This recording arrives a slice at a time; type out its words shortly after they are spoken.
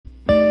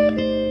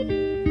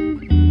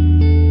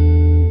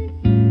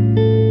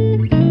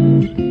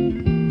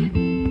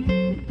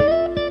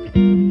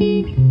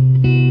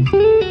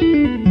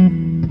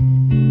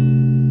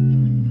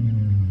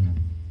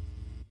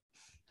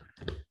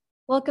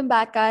Welcome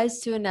back, guys,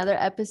 to another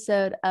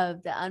episode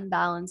of the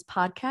Unbalanced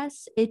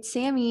Podcast. It's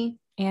Sammy.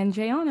 And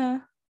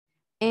Jayana.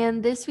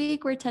 And this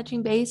week we're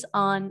touching base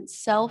on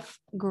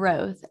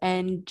self-growth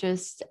and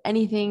just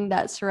anything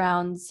that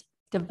surrounds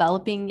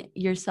developing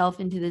yourself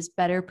into this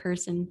better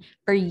person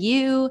for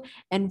you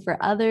and for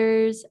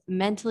others,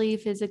 mentally,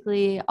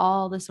 physically,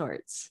 all the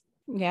sorts.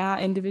 Yeah,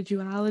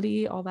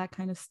 individuality, all that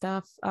kind of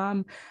stuff.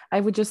 I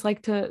would just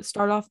like to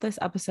start off this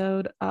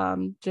episode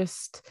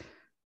just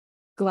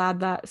glad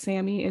that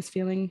Sammy is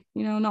feeling,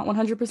 not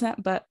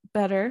 100%, but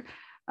better.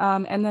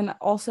 And then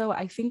also,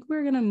 I think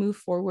we're going to move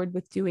forward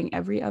with doing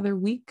every other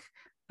week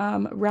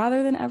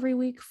rather than every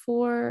week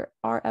for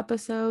our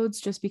episodes,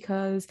 just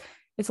because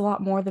it's a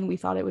lot more than we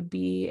thought it would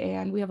be.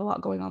 And we have a lot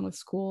going on with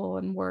school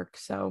and work.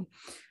 So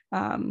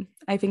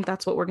I think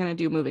that's what we're going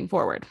to do moving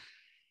forward.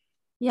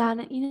 Yeah,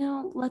 and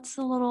lets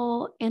a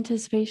little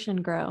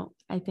anticipation grow.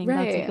 I think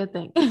that's a good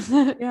thing.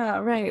 Yeah,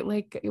 right.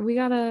 Like we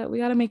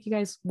gotta make you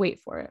guys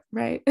wait for it,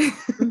 right?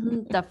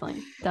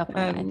 Definitely.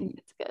 I think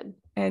it's good.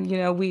 And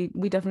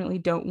we definitely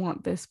don't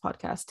want this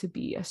podcast to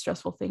be a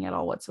stressful thing at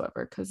all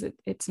whatsoever, because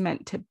it's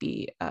meant to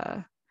be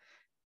a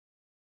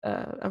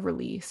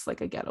release,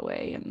 like a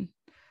getaway. And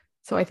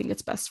so I think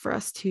it's best for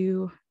us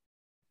to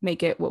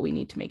make it what we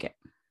need to make it.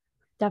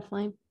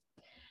 Definitely.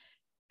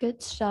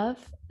 Good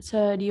stuff.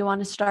 So do you want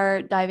to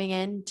start diving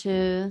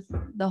into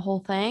the whole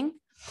thing?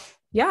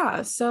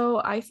 Yeah, so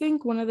I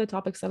think one of the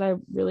topics that I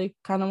really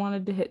kind of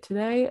wanted to hit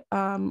today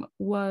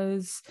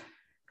was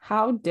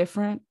how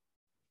different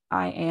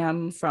I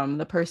am from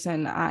the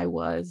person I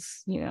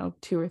was,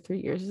 2 or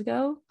 3 years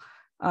ago,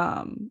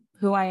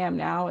 who I am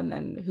now, and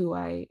then who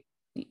I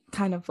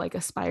kind of like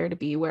aspire to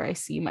be, where I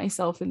see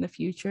myself in the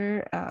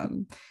future,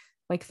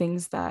 like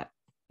things that,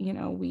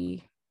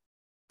 we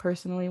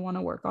personally want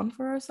to work on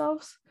for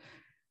ourselves.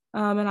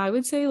 And I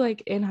would say,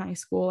 like, in high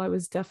school, I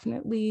was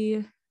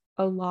definitely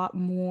a lot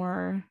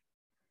more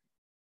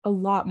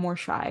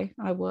shy.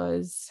 I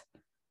was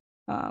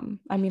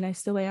I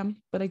still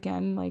am, but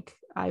again, like,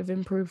 I've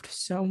improved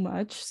so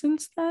much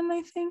since then,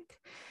 I think.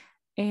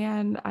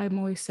 And I'm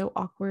always so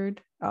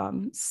awkward.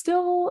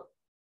 Still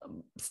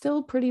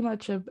pretty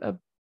much a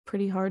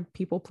pretty hard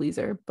people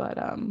pleaser, but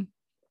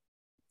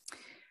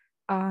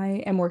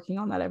I am working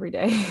on that every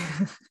day.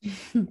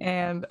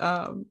 And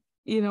I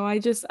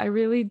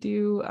really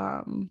do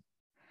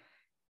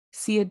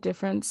see a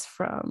difference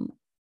from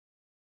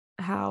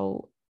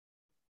how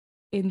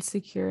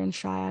insecure and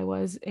shy I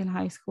was in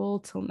high school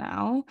till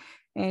now.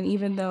 And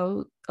even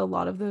though a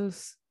lot of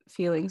those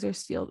feelings are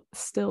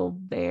still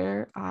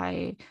there,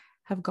 I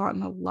have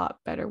gotten a lot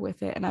better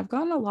with it. And I've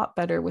gotten a lot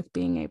better with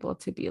being able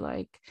to be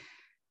like,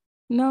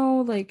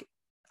 no, like,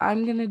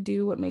 I'm gonna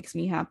do what makes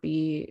me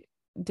happy,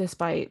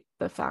 despite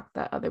the fact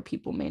that other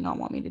people may not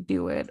want me to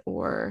do it,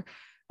 or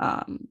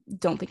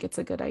don't think it's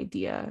a good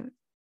idea.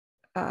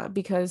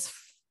 Because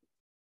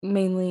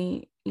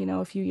mainly,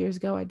 a few years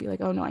ago, I'd be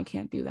like, oh no, I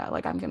can't do that,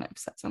 like, I'm gonna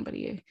upset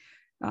somebody.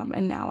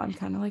 And now I'm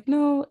kind of like,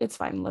 no, it's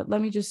fine,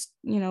 let me just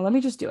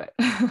do it.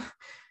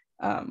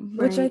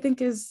 Which I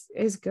think is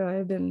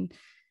good. And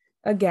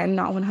again,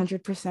 not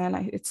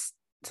 100%. It's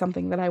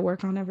something that I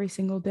work on every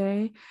single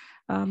day,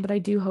 but I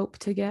do hope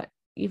to get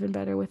even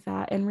better with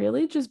that, and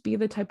really just be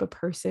the type of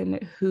person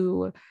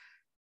who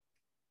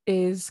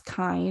is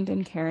kind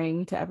and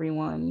caring to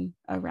everyone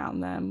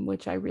around them,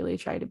 which I really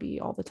try to be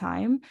all the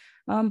time,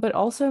 but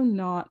also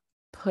not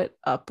put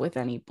up with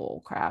any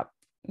bull crap.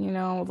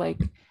 Like,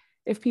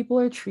 if people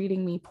are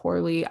treating me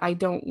poorly, I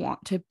don't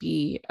want to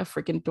be a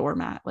freaking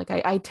doormat. Like,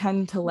 I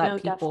tend to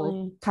let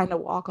people kind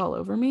of walk all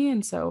over me.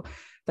 And so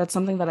that's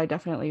something that I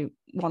definitely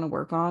want to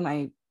work on.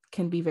 I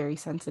can be very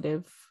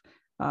sensitive,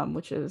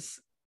 which is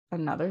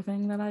another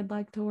thing that I'd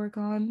like to work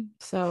on.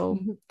 So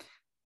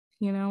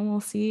we'll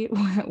see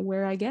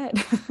where I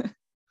get.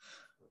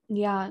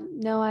 Yeah,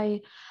 no, I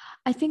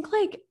think,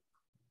 like,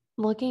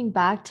 looking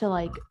back to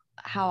like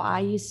how I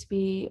used to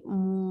be,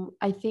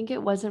 I think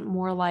it wasn't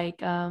more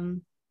like I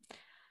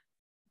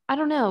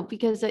don't know,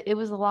 because it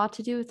was a lot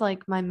to do with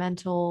like my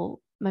mentality.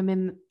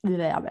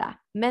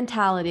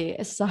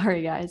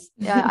 Sorry, guys.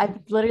 Yeah, I've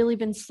literally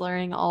been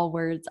slurring all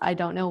words. I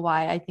don't know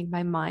why. I think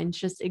my mind's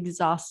just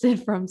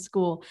exhausted from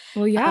school.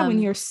 Well, yeah,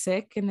 when you're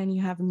sick and then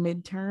you have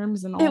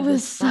midterms and all it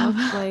was this stuff,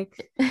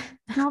 like,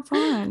 not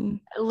fun.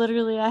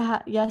 Literally,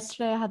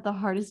 yesterday I had the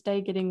hardest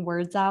day getting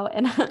words out,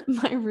 and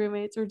my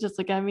roommates were just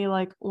looking at me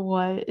like,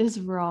 what is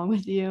wrong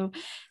with you?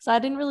 So I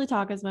didn't really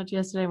talk as much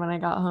yesterday when I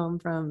got home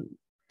from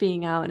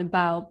being out and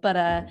about.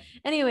 But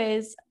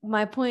anyways,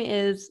 my point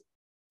is,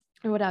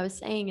 or what I was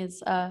saying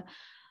is, I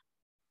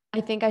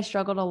think I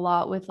struggled a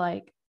lot with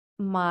like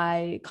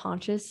my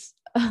conscious,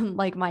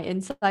 like my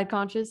inside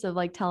conscious of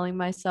like telling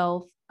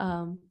myself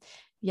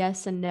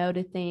yes and no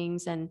to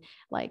things, and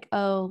like,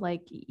 oh,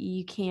 like,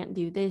 you can't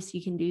do this,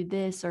 you can do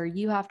this, or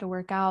you have to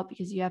work out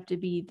because you have to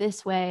be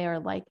this way, or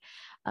like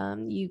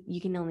you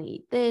can only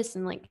eat this.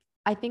 And like,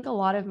 I think a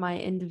lot of my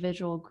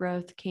individual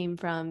growth came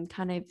from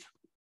kind of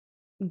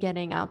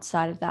getting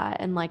outside of that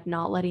and like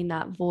not letting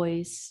that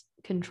voice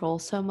control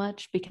so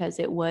much because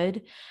it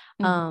would.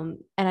 Mhm.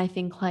 And I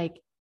think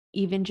like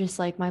even just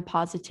like my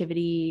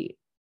positivity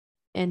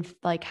and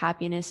like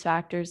happiness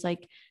factors,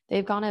 like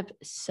they've gone up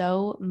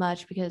so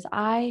much because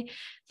I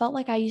felt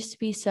like I used to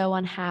be so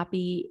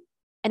unhappy,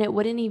 and it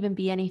wouldn't even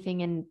be anything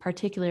in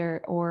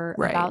particular or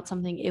Right. about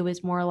something. It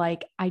was more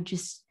like I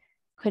just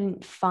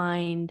couldn't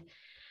find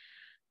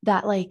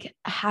that like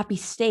happy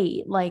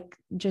state, like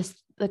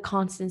just the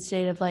constant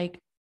state of like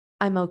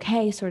I'm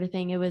okay sort of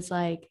thing. It was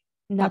like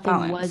That nothing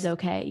was balance.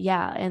 okay.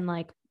 Yeah. And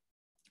like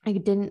I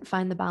didn't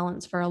find the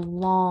balance for a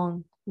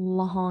long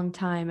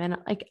time. And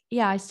like,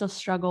 yeah, I still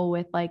struggle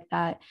with like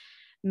that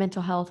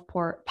mental health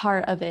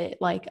part of it,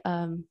 like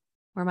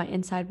where my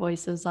inside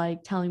voice is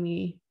like telling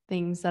me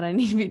things that I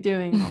need to be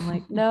doing. And I'm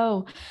like,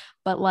 no,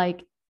 but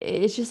like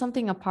it's just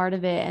something a part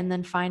of it. And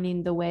then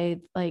finding the way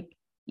like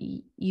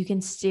you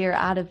can steer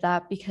out of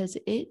that because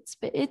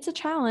it's a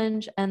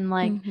challenge. And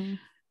like Mhm.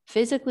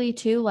 physically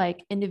too,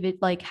 like individual,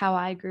 like how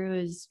I grew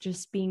is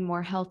just being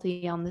more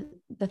healthy on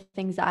the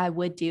things that I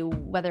would do,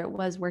 whether it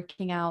was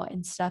working out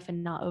and stuff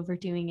and not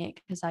overdoing it,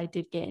 because I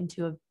did get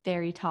into a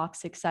very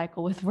toxic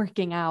cycle with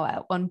working out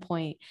at one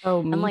point,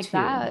 Oh, and me like too.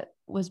 that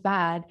was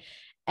bad,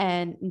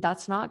 and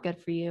that's not good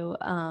for you.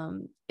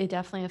 It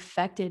definitely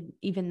affected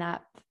even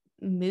that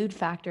mood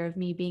factor of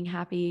me being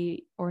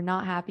happy or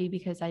not happy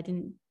because I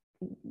didn't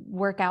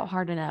work out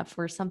hard enough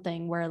or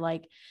something, where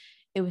like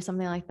it was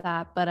something like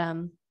that. But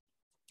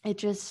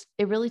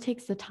it really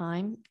takes the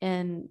time,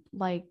 and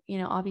like,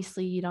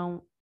 obviously you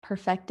don't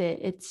perfect it.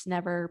 It's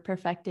never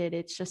perfected.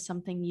 It's just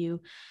something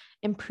you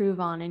improve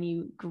on and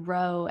you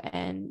grow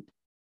and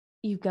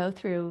you go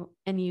through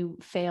and you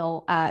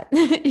fail at.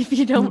 If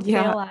you don't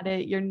Yeah. fail at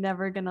it, you're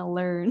never going to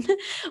learn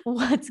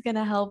what's going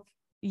to help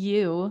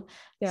you.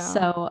 Yeah.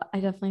 So I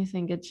definitely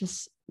think it's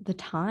just the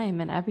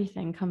time and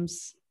everything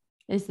comes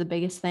is the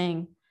biggest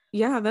thing.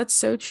 Yeah, that's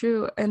so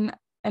true. And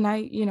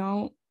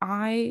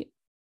I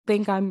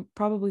think I'm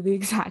probably the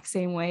exact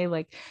same way,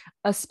 like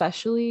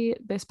especially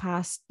this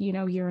past,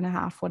 year and a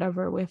half,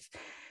 whatever, with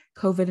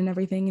COVID and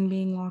everything and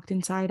being locked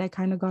inside, I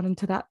kind of got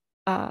into that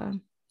uh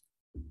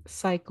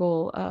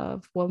cycle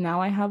of, well,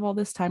 now I have all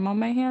this time on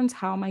my hands,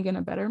 how am I going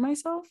to better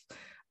myself?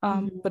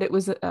 Mhm. But it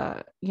was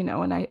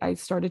and I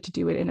started to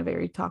do it in a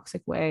very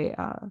toxic way.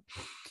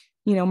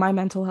 My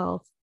mental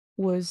health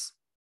was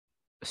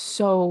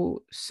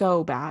so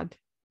bad,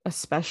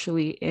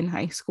 especially in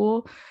high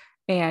school,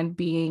 and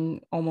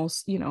being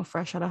almost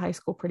fresh out of high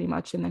school pretty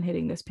much, and then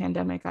hitting this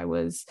pandemic, I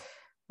was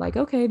like,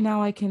 okay,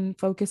 now I can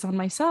focus on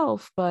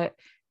myself. But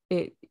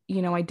I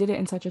did it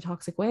in such a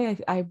toxic way.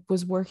 I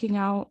was working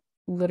out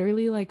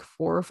literally like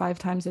 4 or 5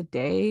 times a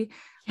day.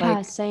 Yeah, Like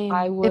I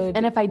same. would,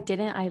 If I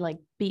didn't, I like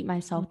beat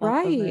myself up over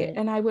right, it.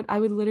 and I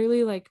would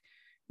literally like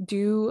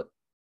do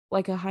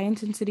like a high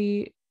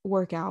intensity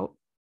workout,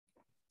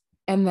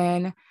 and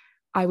then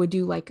I would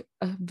do like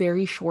a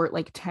very short,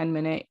 like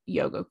 10-minute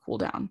yoga cool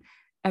down.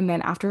 And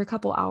then after a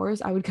couple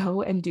hours, I would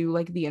go and do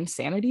like the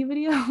insanity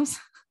videos.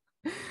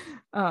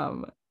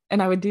 um,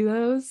 and I would do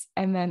those.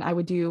 And then I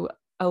would do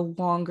a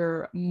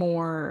longer,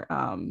 more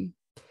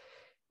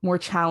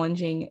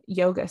challenging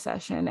yoga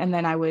session. And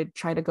then I would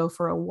try to go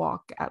for a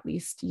walk at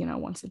least,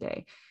 once a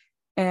day.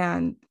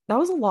 And that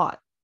was a lot.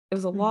 It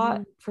was a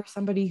lot Mhm. for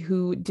somebody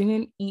who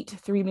didn't eat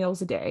 3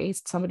 meals a day,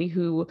 somebody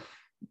who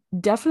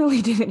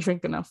definitely didn't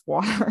drink enough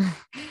water.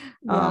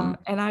 Yeah.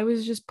 And I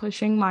was just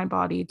pushing my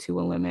body to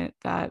a limit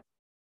that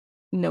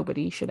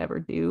nobody should ever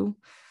do.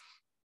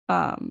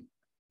 Um,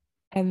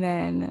 and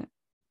then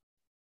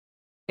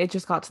it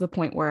just got to the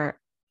point where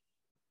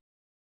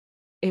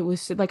it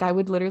was like I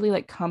would literally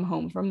like come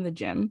home from the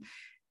gym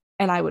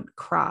and I would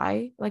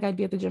cry. Like I'd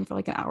be at the gym for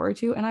like an hour or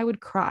two and I would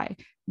cry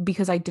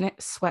because I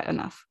didn't sweat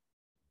enough.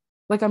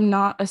 Like I'm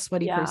not a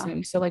sweaty Yeah.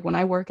 person. So like when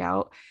I work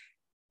out,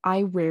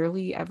 I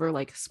rarely ever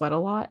like sweat a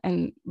lot.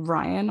 And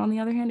Ryan, on the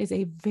other hand, is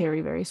a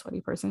very, very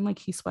sweaty person. Like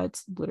he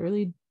sweats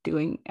literally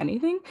doing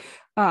anything.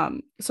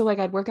 So like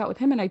I'd work out with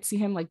him and I'd see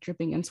him like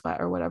dripping in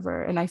sweat or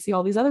whatever. And I see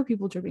all these other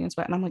people dripping in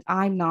sweat. And I'm like,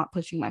 I'm not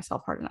pushing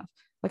myself hard enough.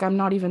 Like I'm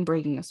not even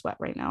breaking a sweat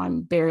right now.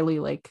 I'm barely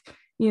like,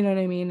 you know what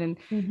I mean? And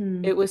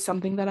Mhm. it was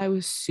something that I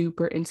was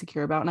super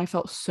insecure about. And I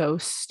felt so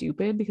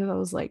stupid because I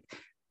was like,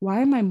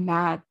 why am I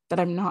mad that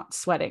I'm not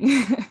sweating?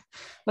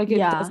 Like it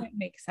Yeah. doesn't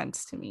make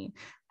sense to me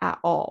at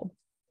all.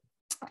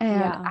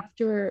 And Yeah.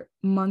 after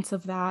months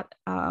of that,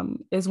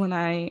 is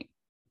when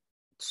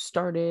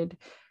started,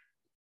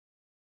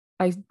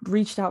 I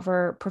reached out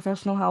for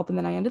professional help. And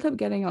then I ended up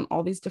getting on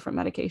all these different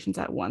medications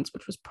at once,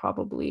 which was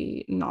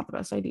probably not the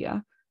best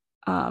idea.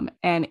 And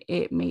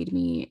it made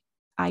me,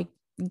 I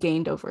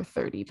gained over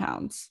 30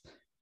 pounds,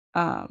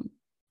 um,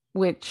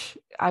 which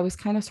I was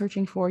kind of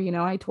searching for.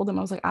 I told them,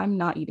 I was like, I'm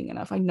not eating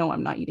enough. I know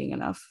I'm not eating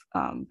enough.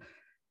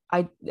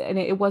 And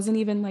it wasn't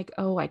even like,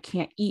 oh, I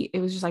can't eat. It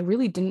was just I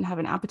really didn't have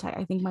an appetite.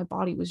 I think my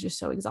body was just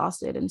so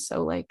exhausted and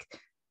so like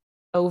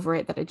over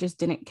it that it just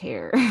didn't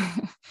care.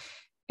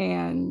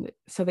 And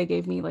so they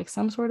gave me like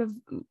some sort of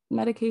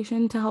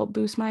medication to help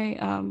boost my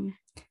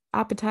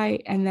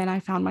appetite. And then I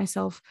found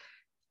myself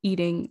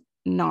eating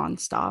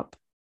nonstop.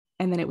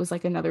 And then it was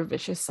like another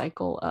vicious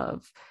cycle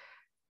of,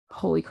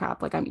 holy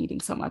crap, like I'm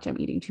eating so much, I'm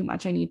eating too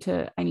much, I need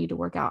to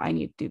work out, I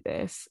need to do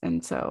this.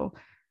 And so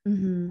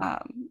Mm-hmm.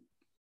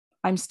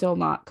 I'm still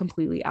not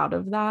completely out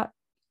of that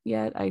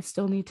yet. I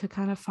still need to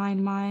kind of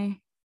find my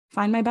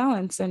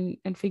balance and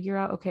figure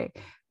out, okay,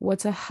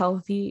 what's a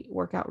healthy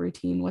workout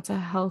routine, what's a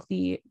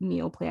healthy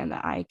meal plan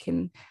that I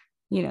can,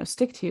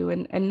 stick to,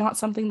 and not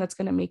something that's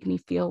going to make me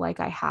feel like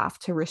I have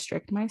to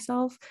restrict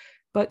myself,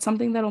 but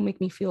something that'll make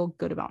me feel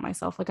good about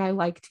myself. Like, I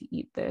like to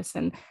eat this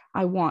and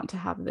I want to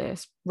have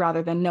this,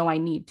 rather than no, I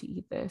need to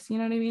eat this. You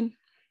know what I mean?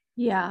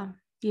 Yeah.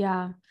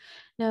 Yeah.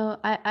 No,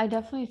 I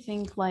definitely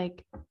think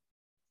like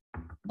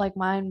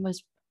mine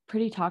was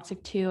pretty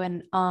toxic too.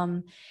 And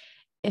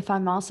if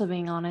I'm also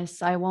being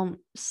honest, I won't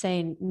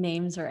say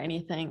names or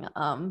anything.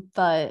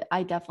 But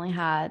I definitely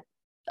had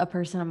a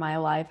person in my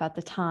life at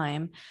the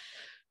time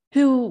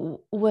who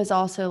was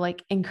also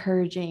like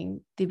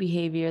encouraging the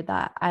behavior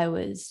that I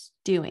was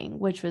doing,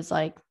 which was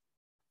like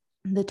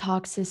the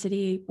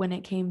toxicity when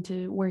it came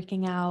to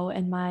working out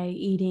and my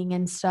eating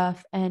and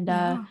stuff. And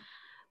Yeah.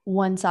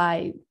 once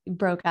I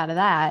broke out of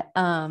that,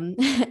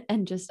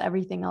 and just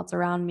everything else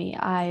around me,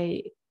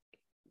 I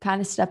kind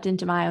of stepped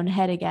into my own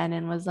head again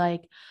and was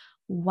like,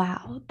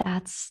 wow,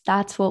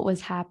 that's what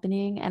was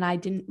happening. And I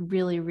didn't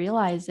really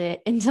realize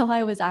it until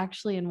I was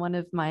actually in one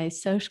of my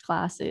social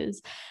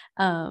classes.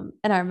 And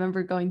I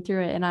remember going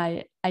through it, and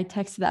I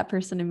texted that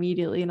person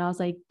immediately, and I was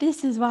like,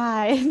 this is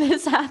why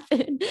this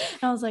happened. And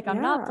I was like,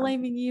 I'm not Yeah.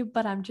 blaming you,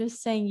 but I'm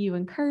just saying you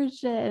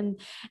encouraged it.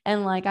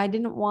 And like, I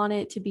didn't want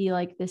it to be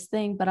like this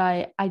thing, but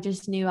I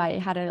just knew I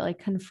had to like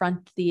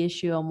confront the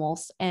issue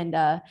almost. And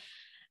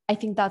I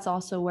think that's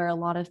also where a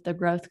lot of the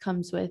growth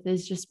comes with,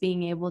 is just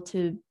being able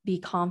to be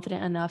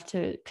confident enough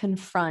to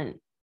confront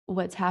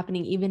what's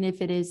happening, even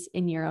if it is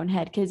in your own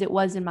head, because it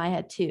was in my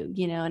head too,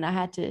 and I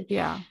had to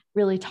Yeah.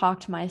 really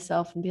talk to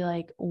myself and be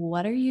like,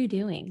 what are you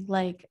doing?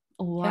 Like,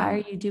 why are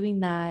Yeah. you doing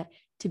that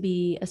to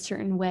be a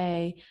certain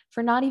way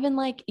for not even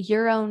like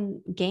your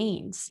own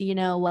gains,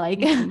 like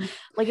Mhm.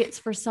 like it's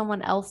for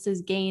someone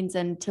else's gains,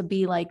 and to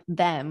be like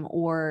them,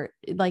 or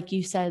like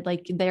you said,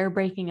 like they're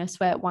breaking a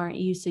sweat, why aren't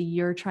you? So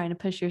you're trying to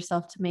push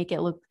yourself to make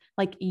it look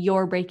like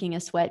you're breaking a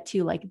sweat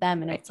too, like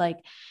them. And Right. it's like,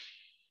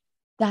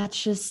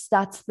 that's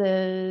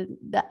the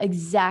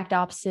exact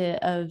opposite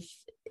of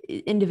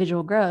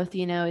individual growth.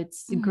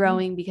 It's Mhm.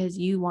 growing because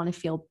you want to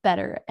feel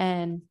better.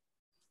 And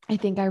I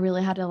think I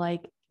really had to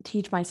like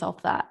teach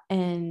myself that.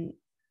 And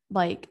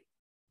like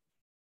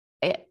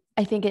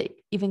I think it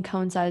even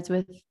coincides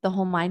with the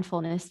whole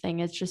mindfulness thing.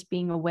 It's just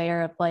being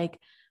aware of like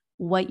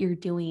what you're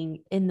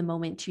doing in the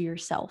moment to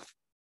yourself,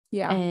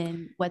 Yeah.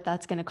 and what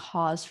that's going to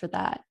cause for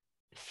that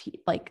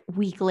like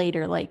week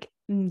later, like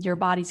your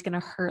body's going to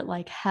hurt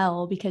like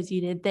hell because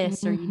you did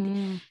this, or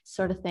Mhm.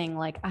 sort of thing.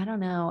 Like, I don't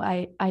know.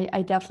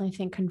 I definitely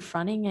think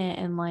confronting it,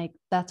 and like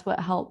that's what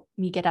helped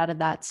me get out of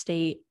that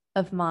state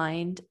of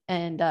mind,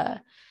 and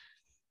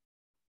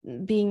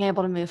being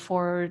able to move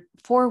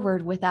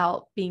forward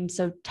without being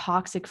so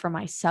toxic for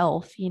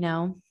myself.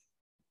 Yeah.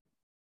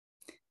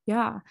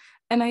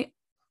 And I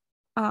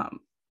um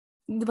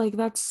like,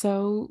 that's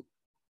so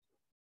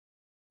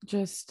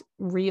just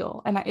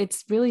real. And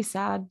it's really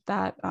sad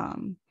that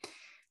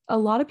a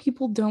lot of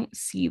people don't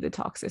see the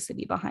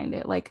toxicity behind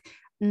it. Like,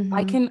 Mm-hmm.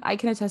 I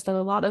can attest that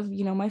a lot of,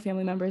 my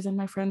family members and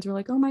my friends were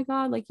like, oh my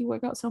God, like you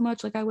work out so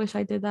much, like I wish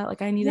I did that,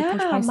 like I need to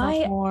push Yeah,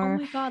 myself oh more.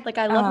 my God, like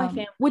I love my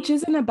Which family.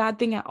 isn't a bad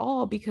thing at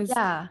all, because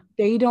Yeah,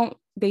 they don't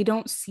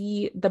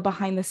see the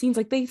behind the scenes.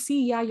 Like, they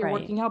see, yeah, you're right.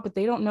 working out, but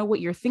they don't know what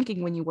you're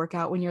thinking when you work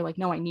out, when you're like,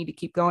 no, I need to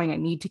keep going, I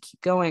need to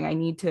keep going, I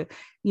need to,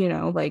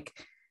 like,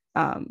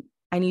 um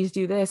I need to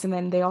do this. And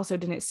then they also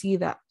didn't see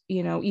that,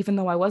 even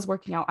though I was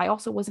working out, I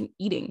also wasn't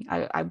eating.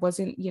 I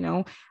wasn't,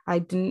 I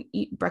didn't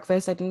eat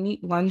breakfast, I didn't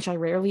eat lunch, I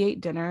rarely ate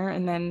dinner.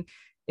 And then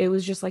it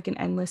was just like an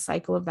endless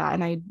cycle of that.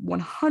 And I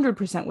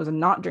 100% was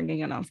not drinking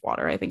enough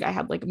water. I think I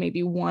had like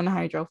maybe one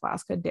hydro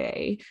flask a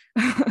day.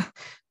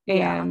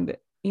 Yeah. And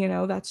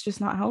that's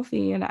just not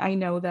healthy. And I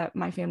know that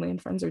my family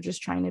and friends are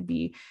just trying to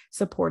be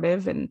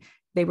supportive, and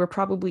they were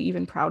probably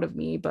even proud of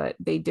me, but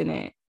they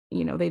didn't,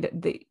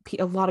 they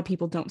a lot of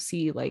people don't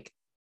see, like,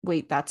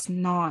 wait, that's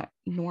not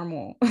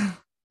normal.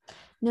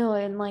 No,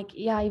 and like,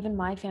 yeah, even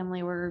my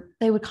family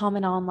they would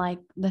comment on like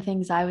the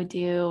things I would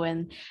do.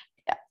 And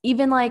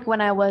even like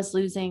when I was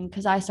losing,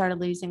 because I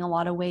started losing a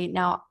lot of weight.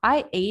 Now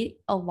I ate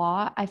a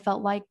lot, I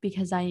felt like,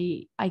 because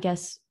I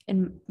guess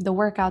in the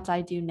workouts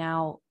I do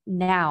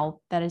now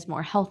that is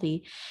more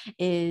healthy,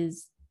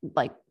 is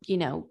like,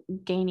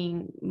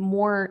 gaining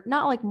more,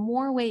 not like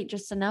more weight,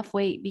 just enough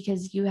weight,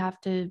 because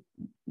But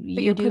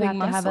you you're do putting have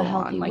to have a muscle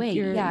on, healthy like weight.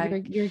 Yeah,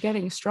 you're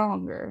getting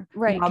stronger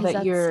right. now Because that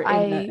that's you're in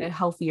I a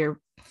healthier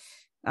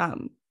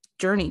um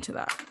journey to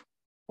that.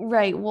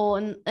 Right. Well,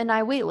 and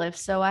I weightlift,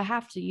 so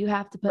you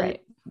have to put Right.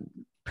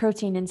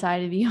 protein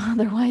inside of you.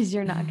 Otherwise,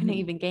 you're not going to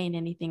even gain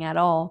anything at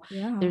all.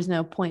 Yeah. There's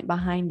no point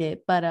behind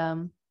it. But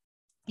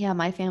yeah,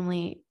 my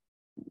family,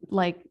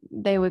 like,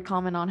 they would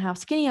comment on how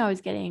skinny I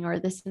was getting, or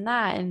this and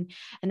that. And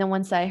then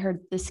once I heard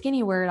the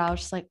skinny word, I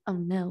was just like, oh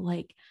no,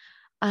 like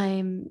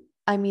I'm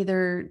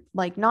either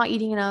like not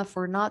eating enough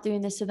or not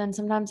doing this. So then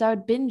sometimes I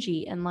would binge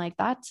eat. And like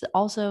that's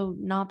also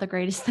not the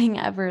greatest thing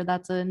ever.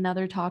 That's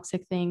another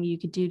toxic thing you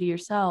could do to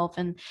yourself.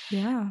 And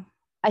Yeah.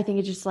 I think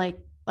it's just like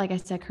I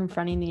said,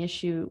 confronting the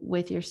issue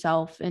with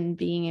yourself and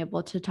being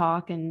able to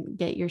talk and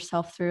get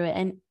yourself through it,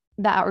 and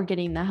that or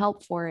getting the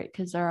help for it,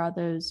 because there are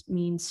those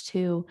means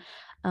too.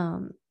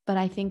 But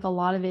I think a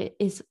lot of it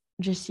is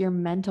just your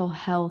mental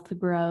health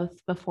growth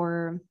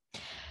before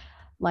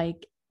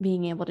like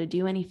being able to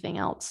do anything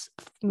else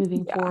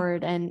moving Yeah.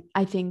 forward. And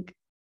I think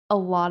a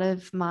lot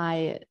of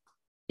my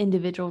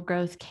individual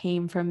growth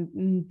came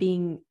from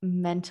being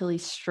mentally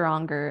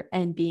stronger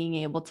and being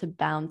able to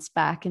bounce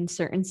back in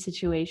certain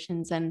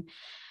situations. And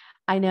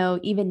I know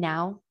even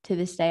now to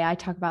this day, I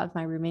talk about with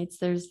my roommates,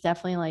 there's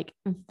definitely like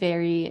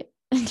very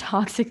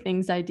toxic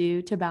things I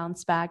do to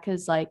bounce back,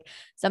 because like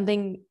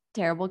something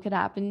terrible could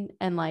happen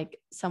and like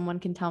someone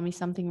can tell me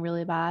something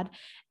really bad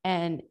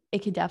and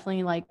it could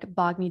definitely like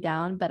bog me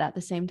down. But at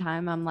the same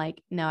time, I'm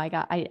like, no,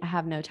 I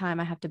have no time.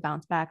 I have to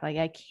bounce back. Like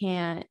I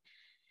can't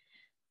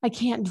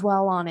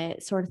dwell on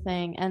it, sort of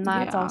thing. And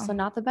that's Yeah. also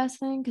not the best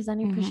thing, because then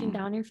you're pushing Mm-hmm.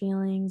 down your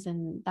feelings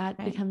and that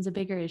Right. becomes a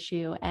bigger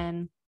issue.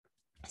 And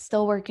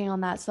still working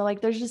on that. So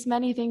like there's just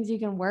many things you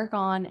can work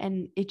on,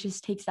 and it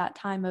just takes that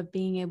time of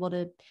being able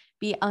to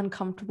be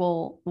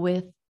uncomfortable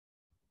with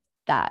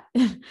that.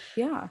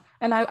 Yeah.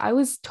 And I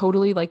was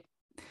totally like,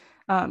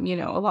 a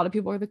lot of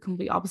people are the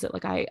complete opposite.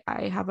 Like I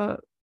have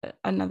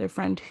another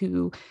friend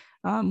who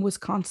was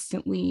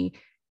constantly,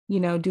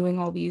 doing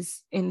all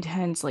these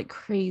intense, like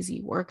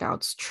crazy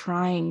workouts,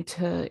 trying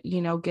to,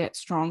 get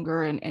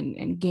stronger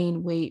and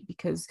gain weight,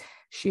 because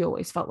she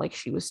always felt like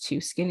she was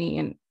too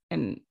skinny.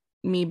 And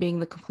me being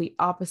the complete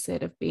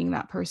opposite of being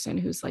that person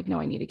who's like, no,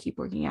 I need to keep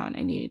working out and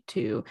I need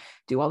to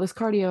do all this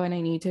cardio and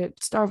I need to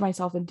starve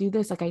myself and do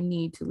this. Like I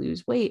need to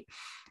lose weight.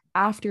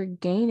 After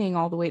gaining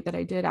all the weight that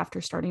I did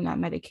after starting that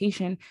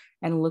medication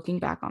and looking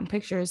back on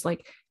pictures,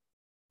 like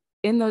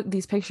in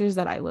these pictures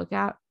that I look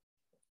at,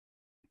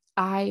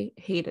 I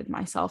hated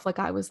myself. Like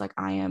I was like,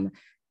 I am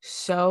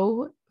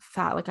so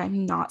fat, like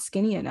I'm not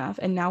skinny enough.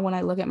 And now when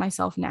I look at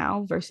myself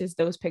now versus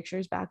those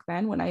pictures back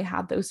then when I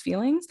had those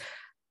feelings,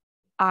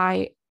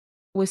 I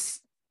was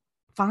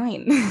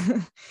fine.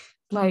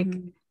 Like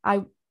Mhm.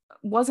 I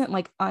wasn't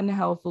like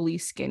unhealthily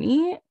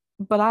skinny,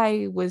 but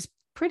I was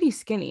pretty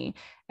skinny.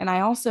 And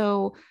I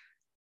also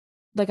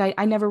like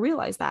I never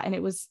realized that. And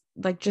it was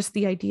like just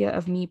the idea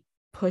of me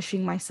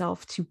pushing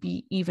myself to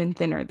be even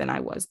thinner than I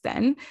was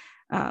then,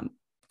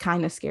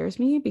 kind of scares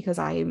me, because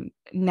I'm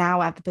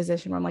now at the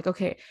position where I'm like,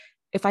 okay,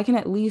 if I can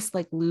at least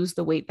like lose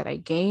the weight that I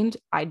gained,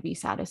 I'd be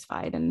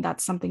satisfied. And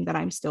that's something that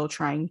I'm still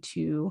trying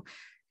to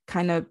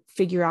kind of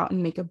figure out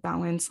and make a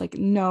balance. Like,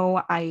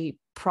 no, I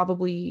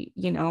probably,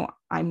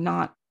 I'm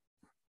not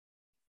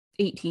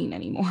 18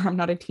 anymore. I'm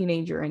not a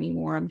teenager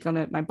anymore.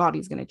 My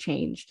body's gonna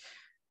change.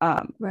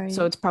 So Right.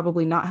 it's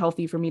probably not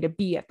healthy for me to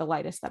be at the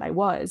lightest that I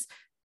was.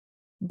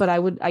 But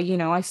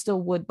I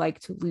still would like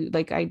to lose.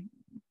 Like, I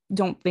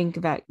don't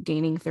think that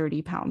gaining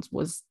 30 pounds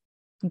was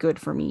good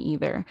for me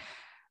either.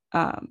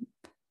 Um,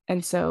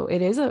 and so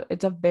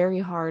it's a very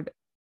hard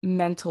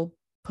mental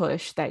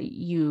push that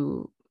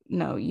you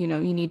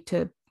need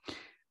to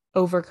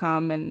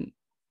overcome. And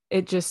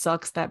it just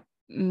sucks that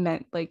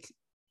meant like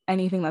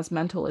anything that's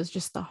mental is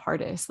just the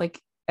hardest. Like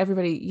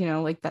everybody,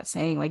 like that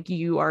saying, like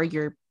you are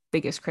your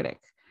biggest critic.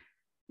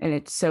 And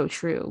it's so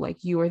true.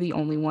 Like you are the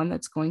only one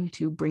that's going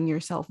to bring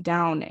yourself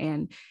down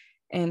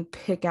and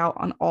pick out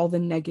on all the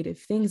negative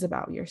things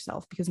about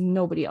yourself, because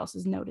nobody else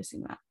is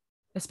noticing that,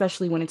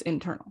 especially when it's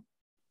internal.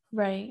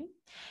 Right.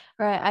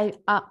 Right.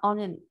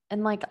 On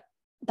and like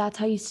that's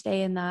how you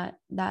stay in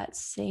that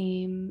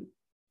same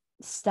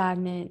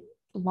stagnant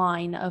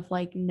line of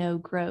like no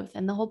growth.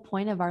 And the whole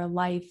point of our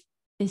life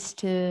is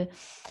to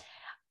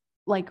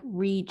like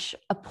reach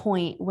a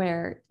point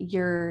where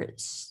you're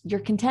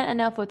content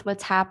enough with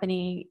what's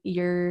happening,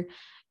 you're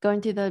going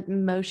through the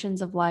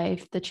motions of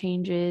life, the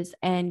changes,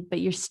 and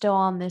but you're still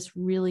on this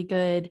really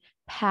good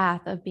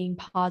path of being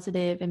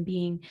positive and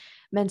being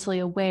mentally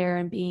aware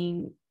and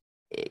being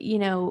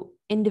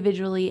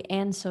individually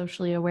and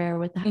socially aware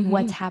with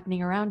what's Mm-hmm.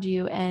 happening around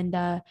you. And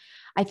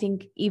I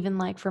think even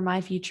like for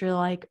my future,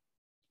 like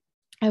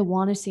I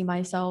want to see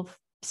myself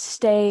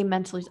stay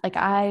mentally, like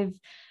I've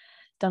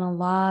done a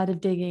lot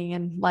of digging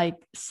and like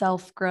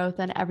self growth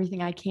and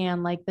everything I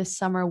can. Like this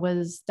summer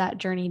was that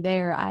journey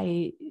there.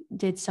 I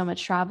did so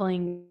much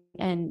traveling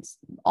and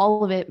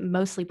all of it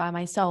mostly by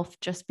myself,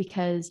 just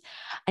because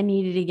I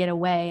needed to get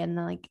away and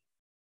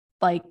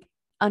like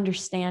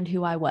understand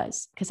who I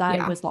was, because I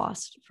Yeah. was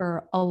lost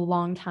for a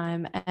long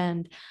time.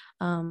 And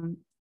um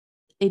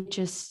it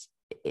just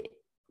it,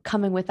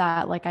 coming with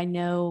that, like I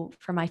know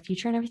for my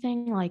future and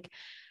everything, like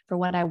for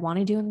what I want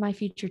to do in my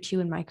future too,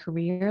 in my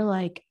career,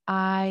 like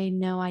I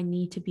know I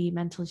need to be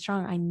mentally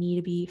strong. I need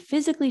to be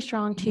physically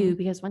strong Mm-hmm. too,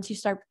 because once you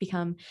start to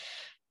become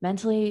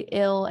mentally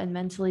ill and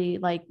mentally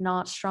like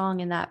not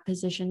strong in that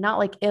position, not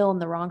like ill in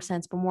the wrong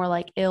sense, but more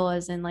like ill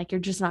as in like you're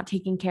just not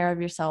taking care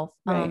of yourself,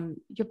 Right.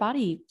 your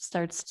body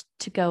starts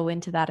to go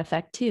into that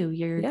effect too.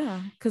 Your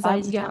Yeah. Because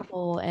body's a yeah.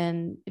 temple,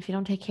 and if you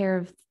don't take care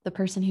of the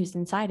person who's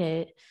inside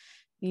it,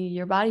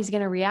 your body's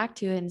going to react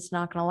to it and it's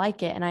not going to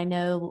like it. And I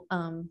know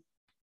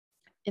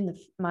in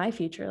my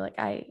future, like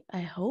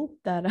I hope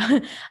that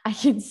I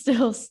can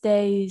still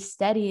stay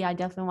steady. I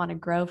definitely want to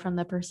grow from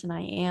the person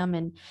I am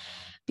and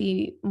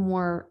be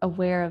more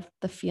aware of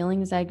the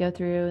feelings I go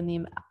through.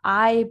 And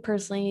I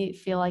personally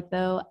feel like,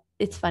 though,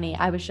 it's funny,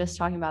 I was just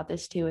talking about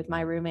this too with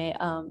my roommate,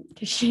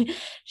 because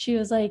she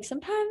was like,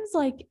 sometimes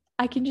like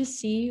I can just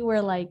see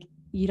where like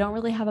you don't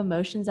really have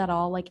emotions at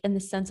all, like in the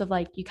sense of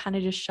like you kind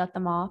of just shut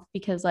them off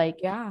because like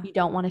Yeah. you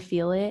don't want to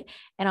feel it.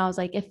 And I was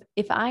like,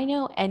 if I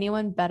know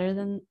anyone better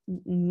than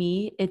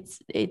me,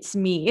 it's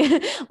me.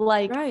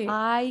 Like Right.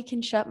 I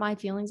can shut my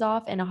feelings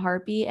off in a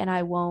heartbeat and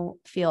I won't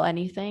feel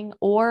anything.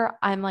 Or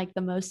I'm like the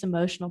most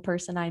emotional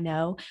person I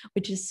know,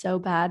 which is so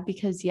bad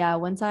because yeah,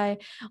 once I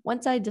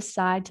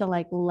decide to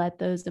like let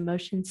those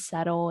emotions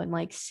settle and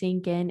like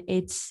sink in,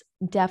 it's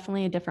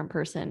definitely a different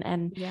person.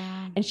 and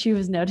Yeah. and she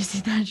was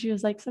noticing that. She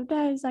was like,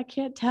 sometimes I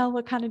can't tell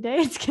what kind of day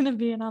it's gonna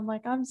be. And I'm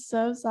like, I'm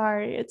so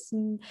sorry.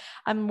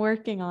 I'm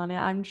working on it.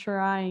 I'm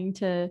trying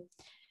to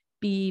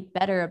be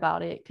better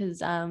about it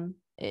because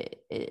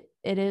it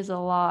is a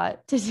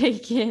lot to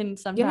take in Yeah,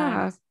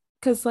 sometimes.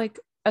 because like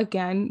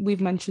again,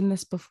 we've mentioned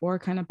this before,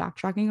 kind of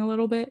backtracking a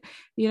little bit.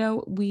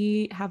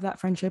 We have that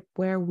friendship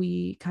where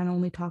we kind of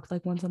only talked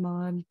like once a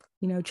month,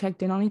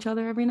 checked in on each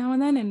other every now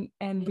and then.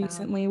 And Yeah.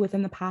 recently,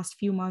 within the past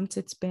few months,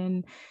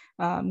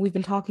 we've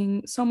been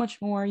talking so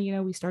much more.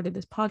 We started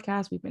this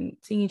podcast, we've been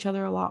seeing each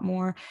other a lot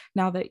more.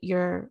 Now that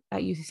you're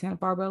at UC Santa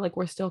Barbara, like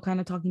we're still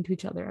kind of talking to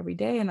each other every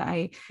day. And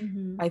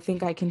Mm-hmm. I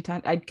think I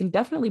can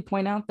definitely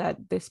point out that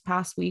this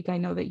past week, I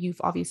know that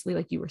you've obviously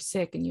like you were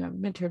sick and you have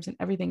midterms and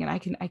everything, and I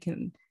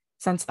can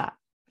sense that,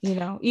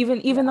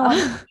 even though I'm not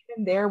Yeah.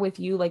 even there with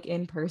you like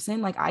in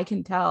person, like I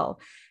can tell.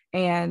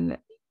 And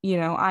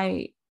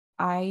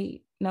I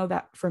know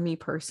that for me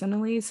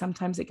personally,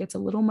 sometimes it gets a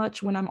little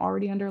much when I'm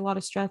already under a lot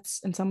of stress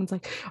and someone's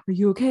like, "Are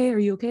you okay? Are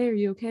you okay? Are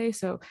you okay?"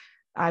 So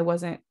I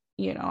wasn't,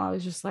 I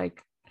was just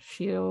like,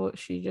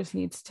 she just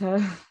needs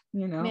to,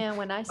 Man,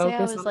 when I say I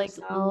focus was on like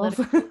herself.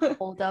 literally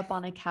holed up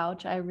on a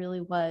couch, I really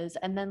was.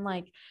 And then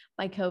like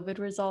my COVID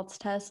results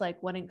test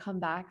like wouldn't come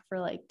back for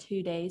like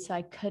 2 days. So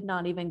I could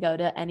not even go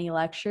to any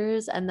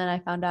lectures. And then I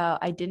found out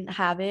I didn't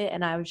have it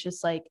and I was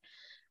just like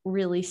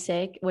really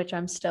sick, which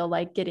I'm still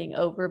like getting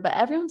over. But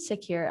everyone's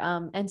sick here.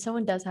 And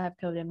someone does have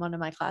COVID in one of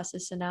my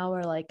classes. So now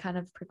we're like kind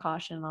of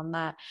precaution on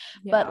that.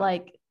 But Yeah.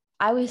 like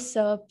I was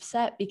so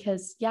upset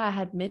because yeah, I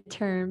had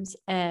midterms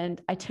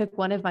and I took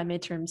one of my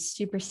midterms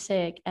super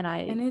sick and I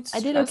And it's I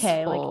did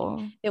okay. Like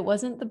stressful. it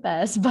wasn't the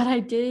best, but I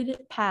did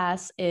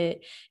pass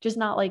it, just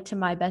not like to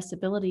my best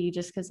ability,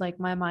 just because like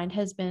my mind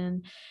has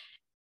been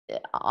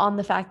on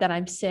the fact that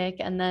I'm sick.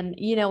 And then,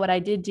 what I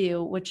did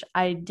do, which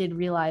I did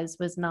realize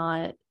was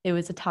not, it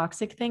was a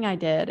toxic thing I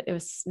did. It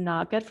was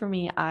not good for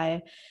me.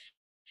 I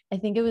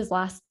think it was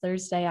last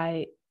Thursday.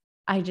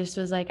 I just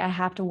was like, I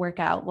have to work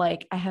out.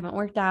 Like I haven't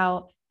worked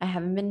out. I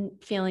haven't been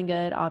feeling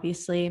good,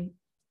 obviously.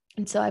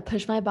 And so I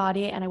pushed my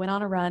body and I went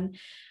on a run.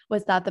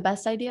 Was that the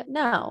best idea?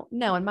 No,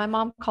 no. And my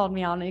mom called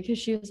me on it because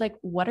she was like,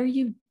 what are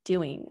you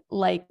doing?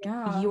 Like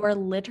Yeah. you are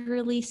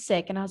literally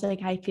sick. And I was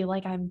like, I feel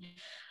like I'm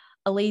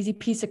a lazy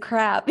piece of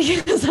crap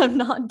because I'm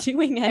not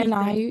doing And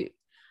anything.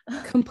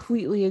 I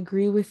completely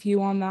agree with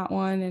you on that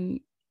one.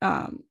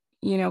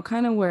 And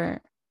kind of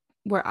where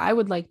I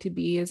would like to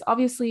be is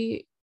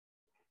obviously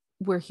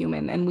we're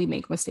human and we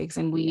make mistakes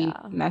and we Yeah.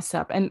 mess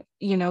up. And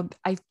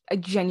I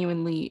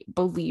genuinely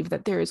believe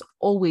that there is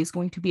always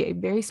going to be a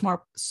very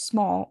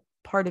small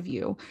part of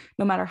you,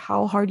 no matter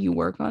how hard you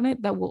work on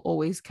it, that will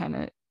always kind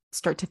of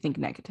start to think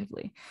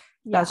negatively.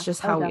 That's Yeah.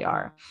 just Oh, how we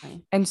are.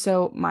 definitely. And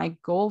so my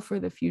goal for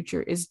the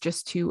future is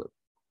just to,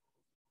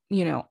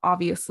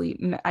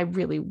 obviously I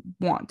really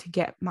want to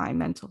get my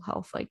mental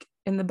health like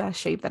in the best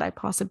shape that I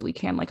possibly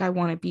can. Like I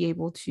want to be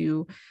able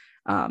to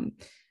um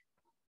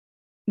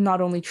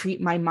not only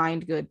treat my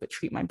mind good, but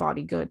treat my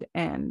body good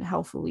and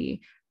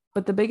healthily.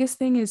 But the biggest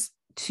thing is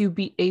to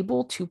be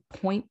able to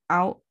point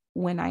out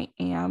when I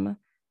am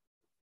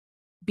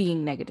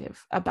being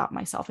negative about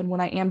myself and when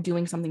I am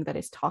doing something that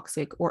is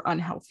toxic or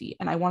unhealthy.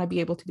 And I want to be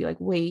able to be like,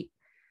 wait,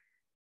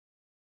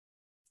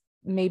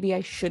 maybe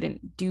I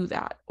shouldn't do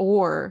that.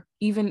 Or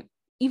even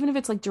if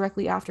it's like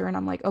directly after and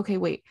I'm like, okay,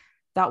 wait,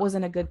 that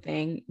wasn't a good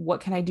thing.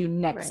 What can I do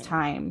next Right.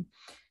 time?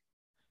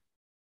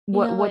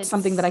 What's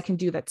something that I It's, can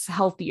do that's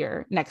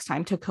healthier next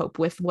time to cope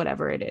with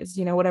whatever it is,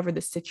 whatever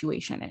the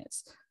situation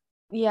is.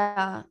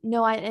 yeah.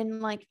 No,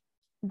 and like,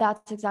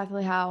 that's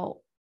exactly how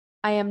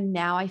I am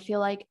now. I feel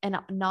like, and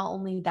not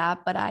only that,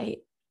 but I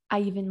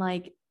even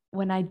like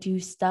when I do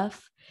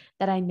stuff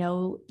that I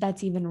know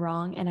that's even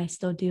wrong and I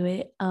still do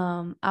it.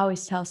 I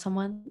always tell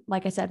someone,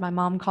 like I said, my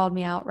mom called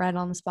me out right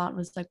on the spot and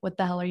was like, what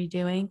the hell are you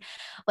doing?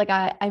 Like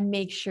I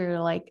make sure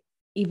like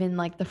even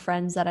like the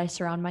friends that I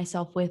surround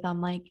myself with,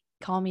 I'm like,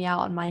 call me out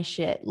on my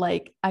shit.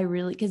 Like, I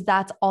really, because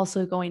that's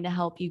also going to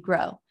help you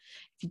grow.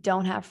 If you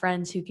don't have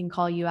friends who can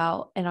call you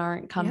out and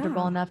aren't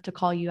comfortable Yeah. enough to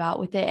call you out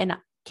with it, and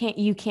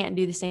you can't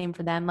do the same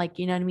for them. Like,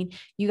 you know what I mean?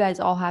 You guys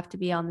all have to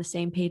be on the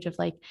same page of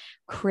like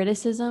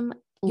criticism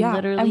Yeah.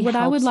 literally And what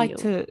I would helps like you.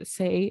 to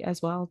say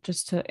as well,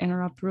 just to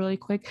interrupt really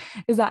quick,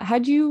 is that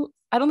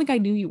I don't think I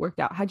knew you worked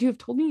out. Had you have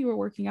told me you were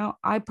working out,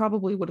 I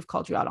probably would have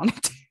called you out on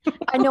it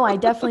I know, I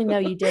definitely know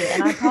you did.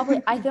 And I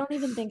too. don't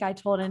even think I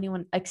told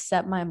anyone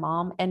except my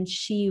mom. And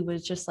she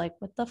was just like,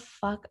 what the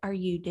fuck are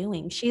you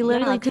doing? She Yeah,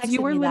 literally because you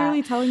texted were me that.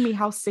 literally telling me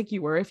how sick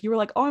you were. If you were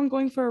like, oh, I'm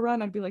going for a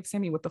run, I'd be like,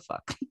 Sammy, what the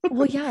fuck?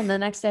 Well, yeah. And the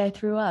next day I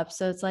threw up.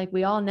 So it's like,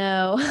 we all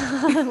know,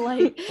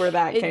 like, Where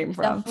that came it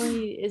from.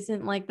 definitely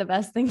isn't like the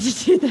best thing to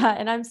do that.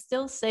 And I'm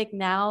still sick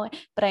now,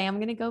 but I am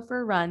going to go for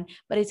a run,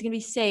 but it's going to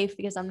be safe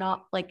because I'm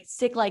not like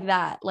sick like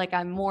that. Like,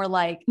 I'm more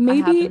like, I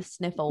have the Maybe,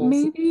 sniffles,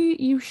 maybe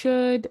you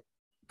should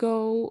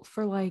go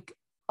for like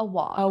a a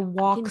walk. I can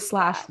walk do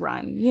slash that.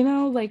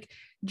 run, like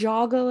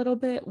jog a little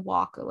bit,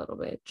 walk a little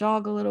bit,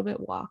 jog a little bit,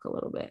 walk a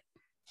little bit,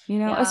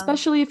 Yeah.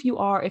 especially if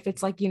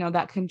it's like,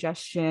 that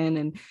congestion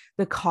and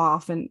the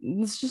cough, and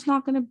it's just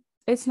not gonna,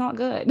 it's not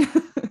good.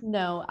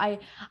 No, I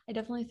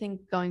definitely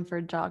think going for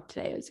a jog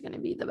today is going to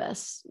be the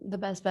best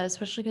bet,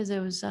 especially because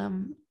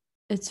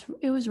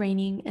it was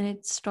raining and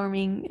it's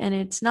storming and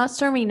it's not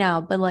storming now,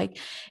 but like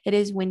it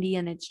is windy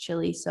and it's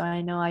chilly. So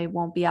I know I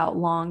won't be out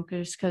long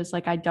just because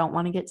like I don't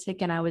want to get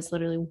sick and I was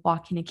literally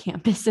walking to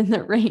campus in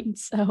the rain.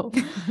 So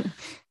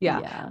Yeah.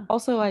 yeah.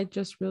 Also, I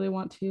just really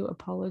want to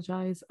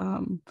apologize.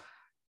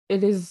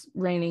 It is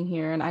raining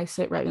here and I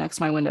sit right next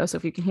to my window. So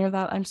if you can hear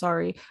that, I'm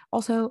sorry.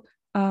 Also,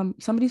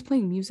 somebody's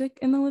playing music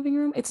in the living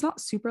room. It's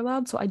not super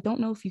loud, so I don't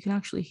know if you can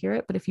actually hear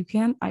it, but if you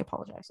can, I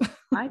apologize.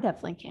 I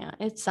definitely can't.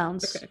 It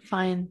sounds Okay,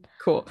 fine.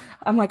 cool.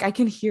 I'm like, I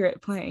can hear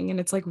it playing and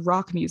it's like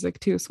rock music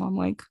too. So I'm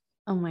like,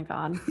 Oh my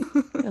God.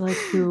 You're like,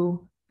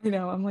 who?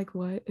 I'm like,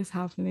 what is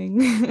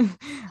happening? So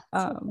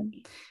um,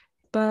 funny.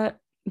 but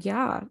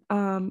yeah,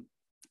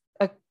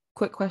 a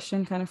quick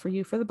question kind of for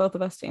you, for the both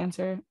of us to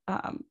answer.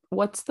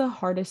 What's the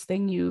hardest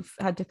thing you've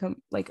had to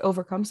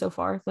overcome so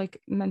far,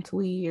 like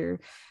mentally or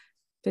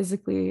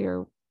physically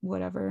or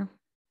whatever?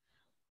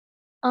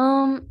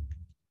 Um,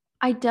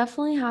 I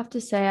definitely have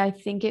to say, I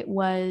think it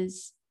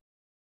was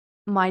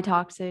my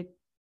toxic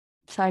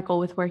cycle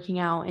with working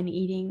out and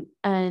eating.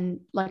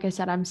 And like I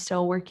said, I'm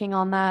still working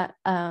on that.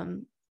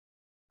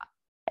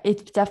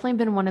 It's definitely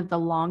been one of the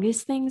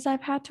longest things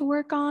I've had to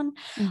work on.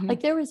 Mm-hmm. Like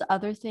there was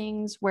other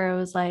things where it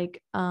was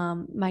like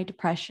my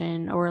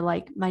depression or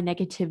like my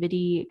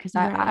negativity because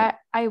Right.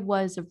 I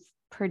was a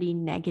pretty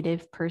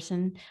negative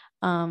person.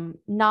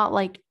 Not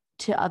like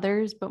to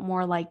others, but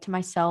more like to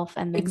myself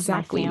and then to my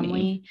Exactly me.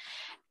 family.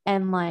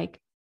 And like,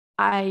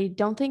 I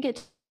don't think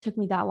it took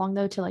me that long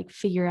though to like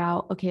figure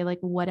out, okay, like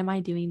what am I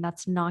doing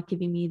that's not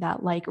giving me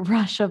that like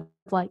rush of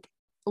like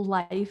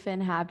life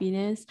and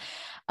happiness.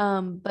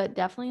 But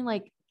definitely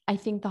like I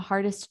think the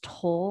hardest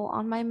toll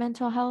on my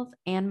mental health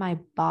and my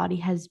body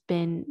has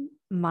been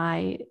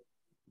my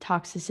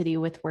toxicity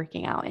with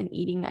working out and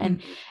eating Mhm.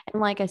 and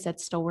like I said,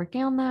 still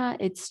working on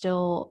that. It's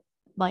still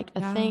like a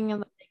Yeah. thing that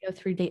I go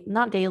through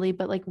not daily,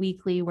 but like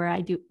weekly where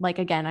I do like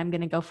again, I'm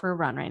gonna go for a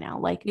run right now.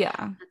 Like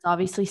Yeah. it's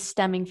obviously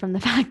stemming from the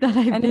fact that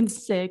I've And been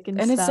it's sick and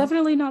and it's stuff.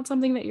 definitely not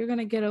something that you're going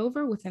to get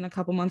over within a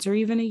couple months or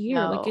even a year.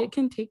 Like it No,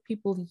 can take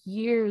people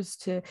years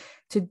to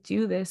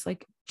do this.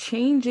 Like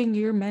changing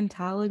your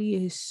mentality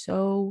is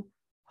so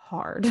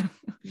hard. And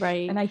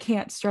right. I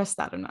can't stress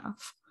that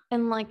enough.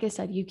 And like I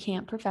said, you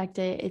can't perfect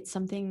it. It's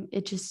something,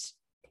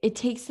 it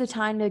takes the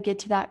time to get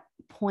to that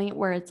point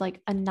where it's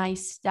like a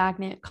nice,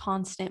 stagnant,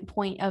 constant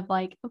point of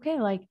like, okay,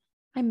 like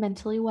I'm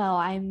mentally well,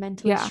 I'm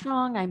mentally Yeah.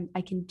 strong,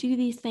 I can do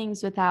these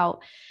things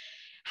without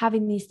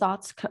having these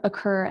thoughts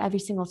occur every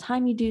single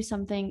time you do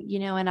something,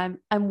 and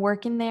I'm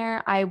working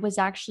there. I was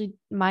actually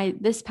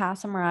this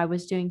past summer I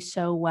was doing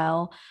so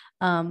well.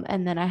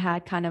 And then I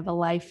had kind of a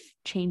life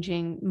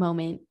changing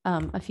moment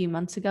a few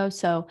months ago.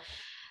 So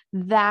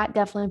that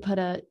definitely put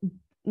a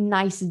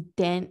nice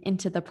dent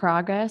into the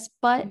progress.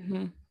 But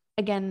Hmm.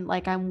 again,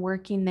 like I'm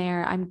working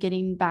there, I'm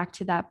getting back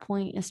to that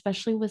point,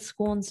 especially with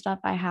school and stuff.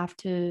 I have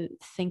to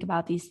think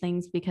about these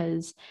things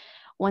because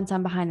once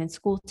I'm behind in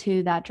school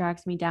too, that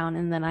drags me down.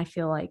 And then I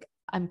feel like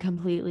I'm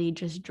completely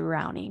just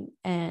drowning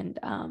and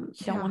don't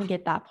Yeah. want to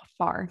get that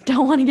far.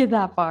 Don't want to get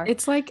that far.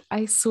 It's like,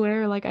 I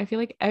swear, like, I feel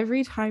like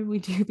every time we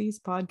do these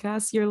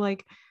podcasts, you're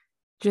like,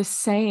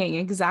 just saying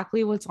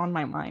exactly what's on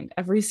my mind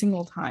every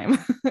single time.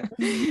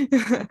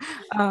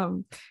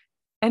 um,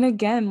 and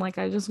again, like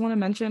I just want to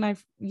mention,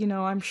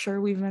 I'm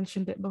sure we've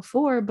mentioned it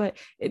before, but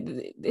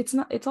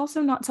it's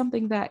also not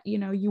something that,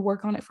 you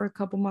work on it for a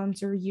couple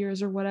months or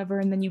years or whatever,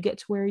 and then you get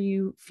to where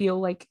you feel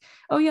like,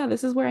 oh yeah,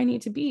 this is where I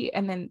need to be.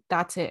 And then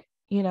that's it,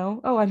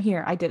 oh, I'm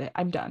here. I did it.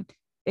 I'm done.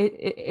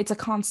 It's a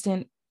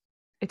constant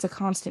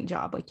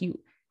job. Like you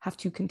have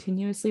to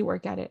continuously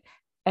work at it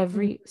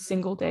every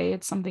single day.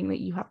 It's something that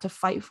you have to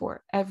fight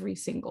for every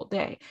single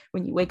day.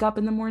 When you wake up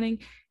in the morning,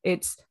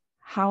 it's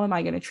how am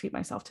I going to treat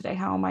myself today?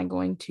 How am I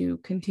going to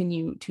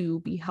continue to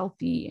be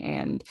healthy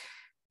and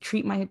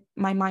treat my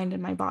mind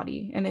and my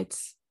body? And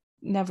it's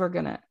not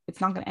gonna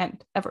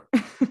end ever.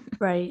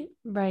 Right,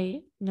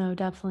 right. No,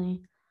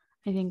 definitely.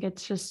 I think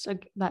it's just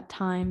that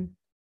time,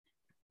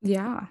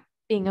 Yeah.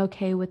 being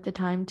okay with the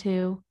time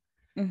too.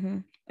 Mm-hmm.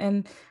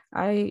 And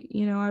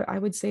I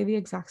would say the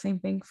exact same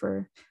thing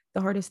for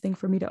the hardest thing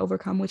for me to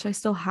overcome, which I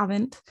still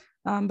haven't,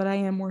 but I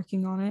am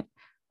working on it,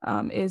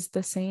 is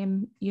the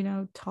same,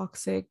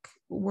 toxic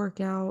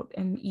workout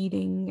and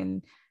eating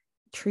and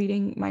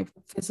treating my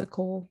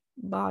physical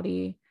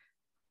body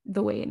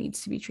the way it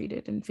needs to be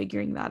treated and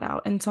figuring that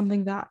out. And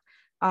something that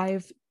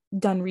I've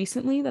done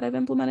recently that I've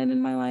implemented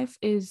in my life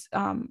is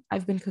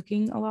I've been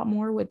cooking a lot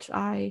more, which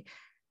I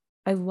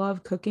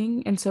love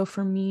cooking. And so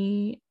for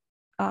me,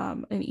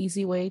 an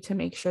easy way to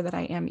make sure that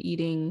I am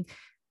eating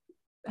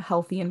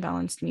healthy and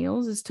balanced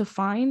meals is to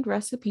find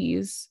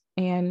recipes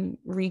and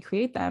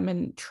recreate them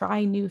and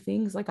try new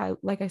things. Like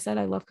I said,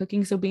 I love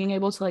cooking. So being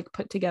able to like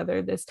put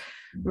together this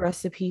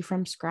recipe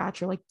from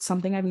scratch or like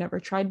something I've never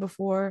tried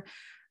before.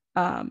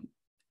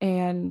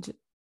 And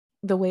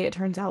the way it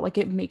turns out, like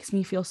it makes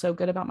me feel so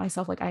good about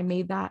myself. Like I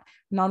made that,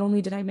 not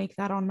only did I make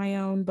that on my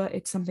own, but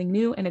it's something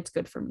new and it's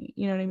good for me.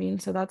 You know what I mean?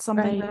 So that's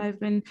something that Right. I've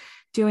been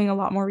doing a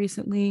lot more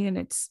recently, and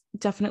it's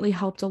definitely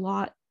helped a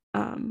lot,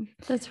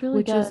 That's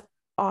really which is good.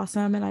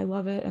 awesome. And I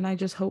love it. And I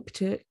just hope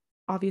to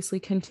obviously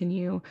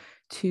continue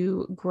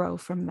to grow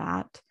from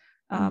that.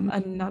 Mhm.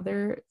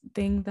 Another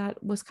thing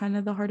that was kind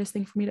of the hardest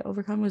thing for me to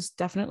overcome was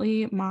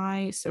definitely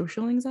my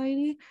social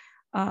anxiety,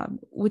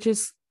 which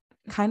is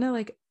kind of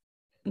like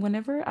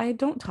whenever I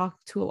don't talk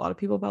to a lot of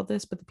people about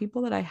this, but the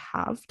people that I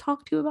have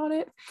talked to about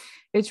it,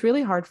 it's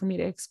really hard for me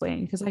to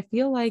explain because I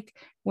feel like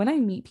when I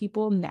meet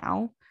people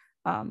now,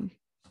 um,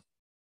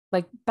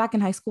 like back in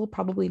high school,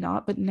 probably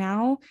not, but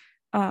now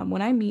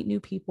when I meet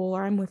new people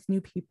or I'm with new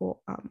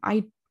people,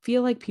 I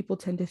feel like people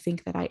tend to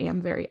think that I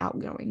am very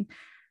outgoing.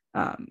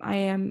 I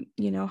am,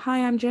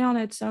 hi, I'm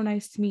Jayana. It's so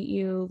nice to meet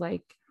you.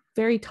 Like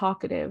very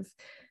talkative.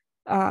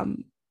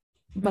 Um,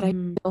 but I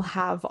Mhm. still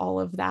have all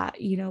of that,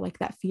 like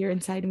that fear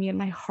inside of me and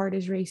my heart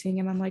is racing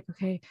and I'm like,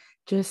 okay,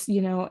 just,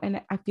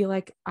 and I feel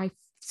like I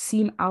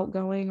seem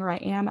outgoing or I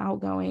am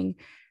outgoing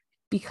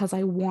because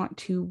I want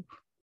to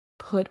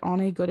put on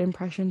a good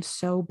impression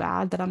so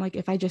bad that I'm like,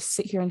 if I just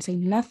sit here and say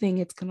nothing,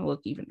 it's going to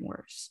look even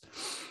worse.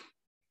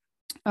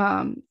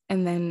 And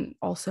then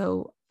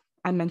also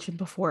I mentioned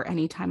before,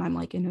 anytime I'm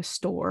like in a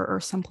store or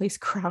someplace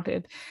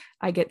crowded,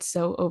 I get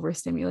so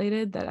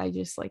overstimulated that I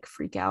just like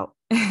freak out.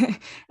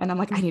 And I'm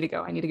like, I need to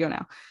go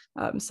now.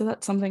 So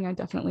that's something I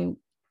definitely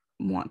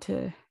want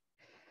to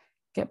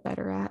get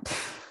better at.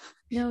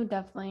 No,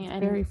 definitely. It's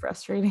And very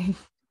frustrating.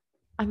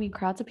 I mean,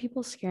 crowds of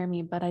people scare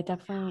me, but I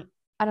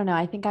don't know.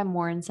 I think I'm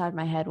more inside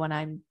my head when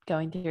I'm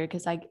going through it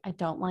because I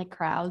don't like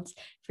crowds,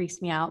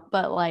 freaks me out.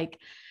 But like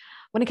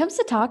when it comes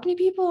to talking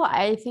to people,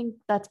 I think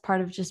that's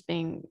part of just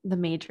being the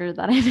major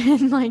that I'm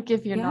in. Like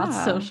if you're not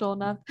Yeah. social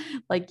enough,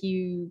 like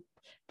you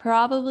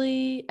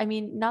probably, I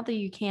mean, not that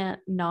you can't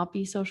not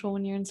be social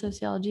when you're in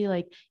sociology,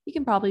 like you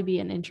can probably be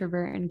an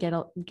introvert and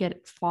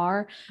get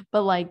far,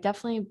 but like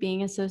definitely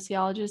being a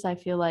sociologist, I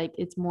feel like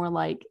it's more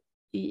like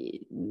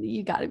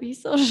you got to be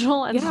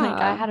social. And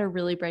like I Yeah. had to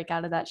really break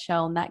out of that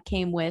shell, and that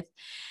came with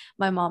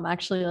my mom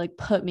actually like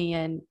put me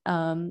in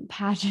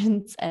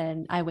pageants,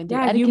 and I went through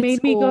Yeah, you etiquette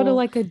made me go to school.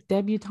 like a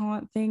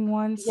debutante thing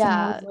once, and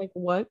I was Yeah, like,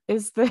 what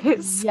is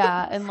this?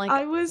 yeah, and like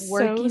I was so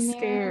working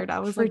scared. there I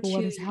was for like,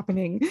 what two is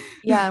happening?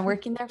 yeah, and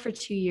working there for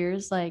 2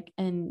 years, like,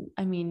 and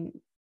I mean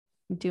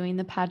doing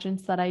the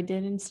pageants that I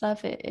did and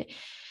stuff,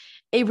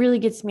 it really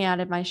gets me out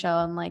of my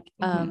shell. And like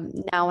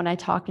Mhm. now when I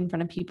talk in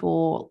front of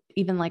people,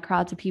 even like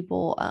crowds of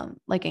people,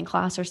 like in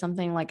class or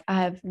something, like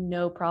I have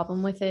no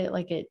problem with it.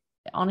 Like it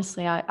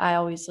honestly, I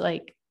always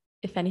like,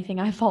 if anything,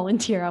 I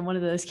volunteer. I'm one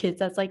of those kids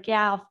that's like,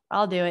 yeah,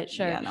 I'll do it,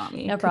 Yeah, sure, not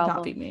me. no Could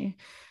not be problem. me.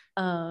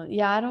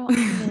 Yeah, I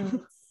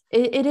don't,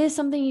 it is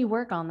something you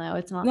work on though.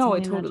 It's not No,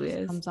 it something that totally just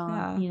is. comes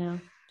on, Yeah.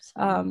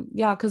 so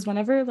Yeah, because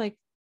whenever like,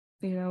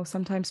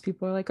 sometimes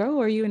people are like,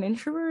 oh, are you an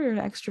introvert or an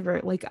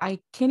extrovert? Like, I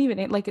can't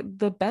even, like,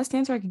 the best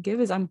answer I could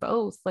give is I'm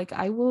both. Like,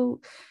 I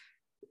will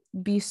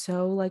be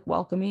so like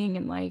welcoming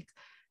and like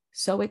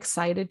so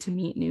excited to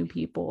meet new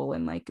people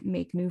and like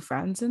make new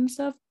friends and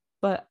stuff.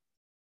 But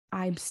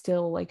I'm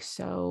still like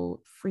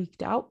so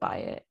freaked out by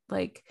it.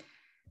 Like,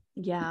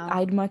 yeah.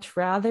 I'd much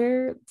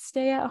rather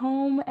stay at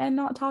home and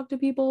not talk to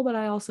people, but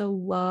I also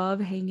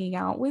love hanging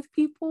out with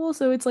people.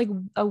 So it's like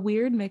a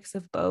weird mix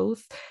of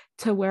both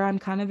to where I'm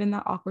kind of in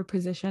that awkward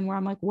position where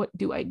I'm like, what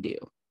do I do?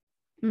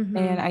 And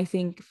Mm-hmm. I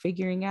think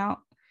figuring out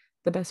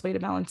the best way to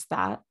balance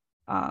that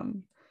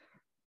um,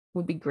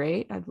 would be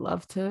great. I'd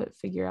love to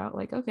figure out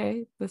like,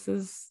 okay, this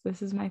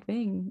is my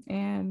thing.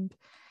 And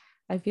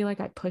I feel like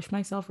I push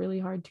myself really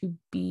hard to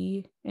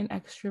be an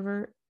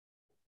extrovert.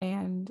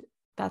 And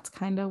that's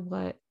kind of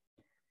what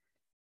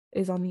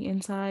is on the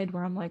inside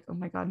where I'm like, oh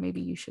my God, maybe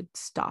you should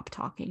stop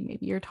talking.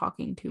 Maybe you're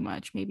talking too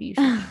much. Maybe you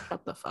should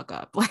shut the fuck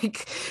up.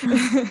 Like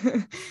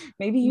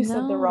maybe you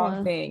said the wrong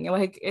No. thing.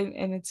 Like,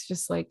 and it's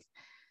just like,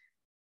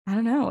 I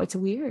don't know, it's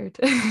weird.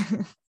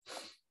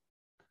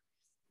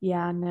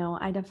 Yeah, no,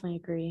 I definitely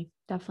agree.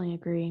 Definitely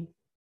agree.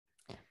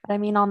 But I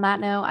mean, on that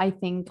note, I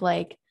think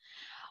like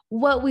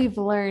what we've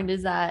learned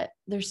is that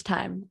there's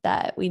time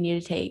that we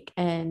need to take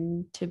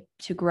and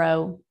to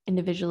grow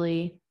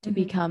individually to Mhm.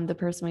 become the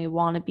person we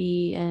want to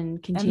be and And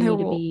there continue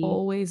to will be.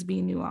 always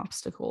be new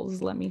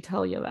obstacles, let me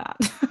tell you that.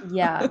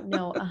 Yeah,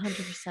 no,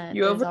 100%.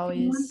 You There's overcome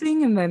one always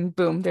thing and then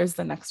boom, there's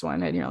the next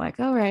one. And you're like,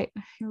 all right,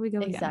 here we go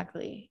again.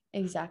 exactly.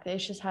 It's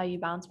just how you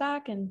bounce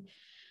back and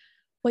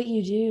what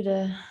you do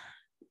to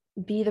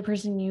be the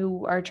person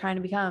you are trying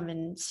to become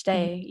and Mhm.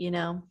 stay, you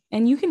know.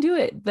 And you can do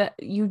it. That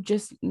you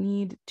just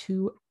need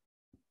to,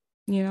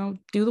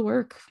 do the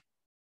work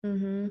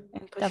and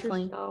push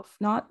Definitely yourself,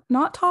 not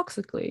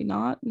toxically,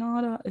 not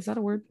is that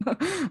a word?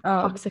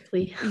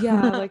 toxically.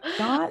 Yeah, like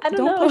not I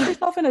don't don't push know.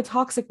 yourself in a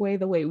toxic way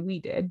the way we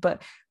did,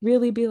 but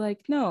really be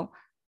like, no,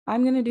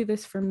 I'm gonna do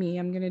this for me.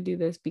 I'm gonna do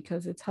this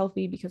because it's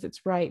healthy, because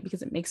it's right,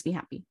 because it makes me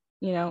happy,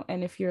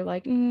 and if you're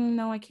like,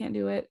 no, I can't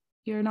do it,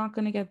 you're not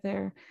gonna get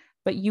there,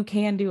 but you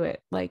can do it.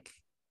 Like,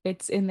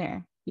 it's in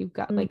there. You've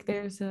got, like,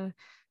 there's a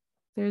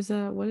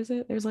what is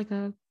it, there's like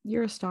a,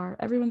 you're a star,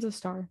 everyone's a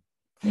star,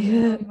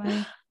 figure it out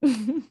anyway.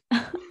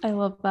 I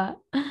love that.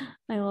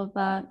 I love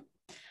that.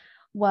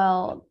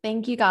 Well,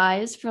 thank you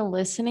guys for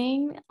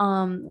listening.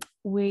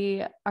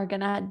 We are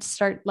gonna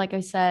start, like I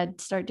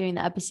said, start doing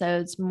the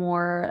episodes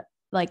more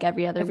like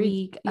every other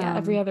week.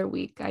 Every other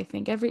week. I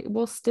think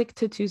we'll stick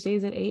to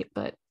Tuesdays at 8,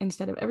 but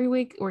instead of every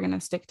week, we're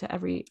gonna stick to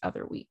every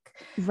other week.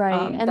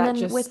 Right. And That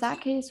then with just that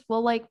case,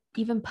 we'll like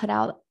even put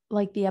out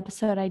like the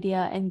episode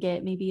idea and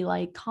get maybe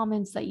like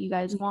comments that you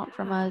guys want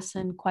from Yeah. us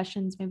and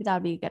questions. Maybe that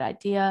would be a good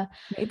idea.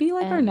 Maybe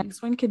like our And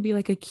next one could be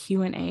like a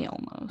Q&A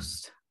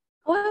almost.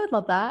 oh, I would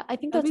love that. I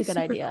think That'd that's be a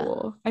good super idea.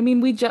 cool. I mean,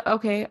 we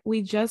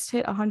just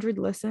hit 100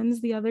 listens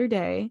the other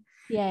day,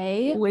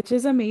 Yay. which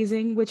is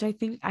amazing, which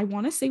I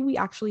want to say we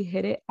actually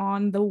hit it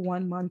on the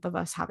 1 month of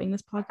us having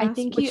this I podcast,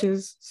 think you which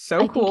is so I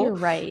think you're cool.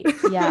 right.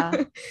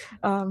 Yeah.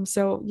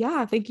 So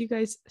yeah, thank you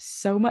guys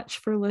so much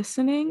for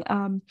listening.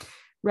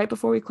 Right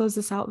before we close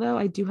this out though,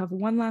 I do have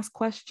one last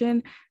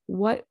question.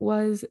 What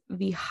was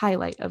the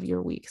highlight of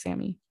your week,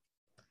 Sammy?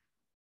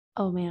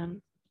 Oh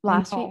man. I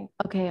Last week. know.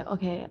 Okay.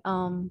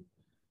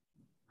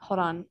 Hold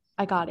on.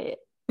 I got it.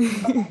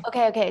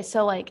 Okay.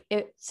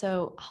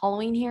 So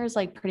Halloween here is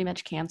like pretty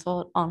much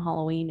canceled on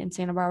Halloween in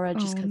Santa Barbara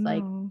just Oh because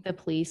like no. the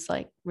police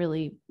like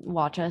really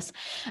watch us.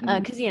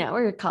 Mhm. Because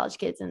we're college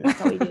kids and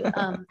that's all we do.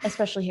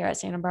 Especially here at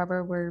Santa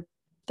Barbara, we're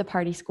the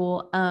party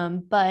school.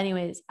 But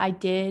anyways, I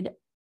did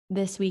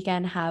this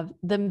weekend have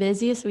the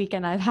busiest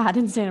weekend I've had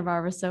in Santa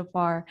Barbara so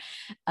far.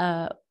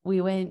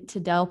 We went to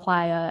Del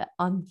Playa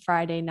on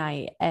Friday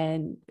night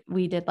and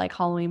we did like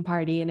Halloween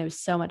party and it was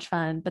so much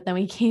fun. But then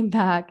we came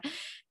back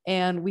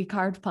and we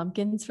carved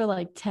pumpkins for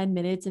like 10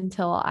 minutes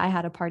until I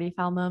had a party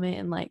foul moment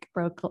and like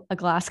broke a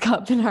glass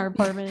cup in our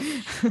apartment.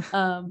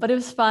 But it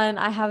was fun.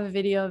 I have a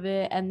video of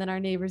it. And then our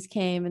neighbors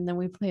came and then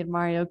we played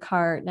Mario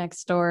Kart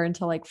next door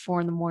until like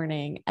 4 in the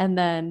morning. And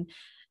then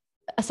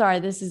sorry,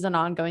 this is an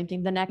ongoing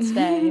thing. The next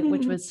day,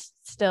 which was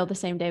still the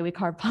same day we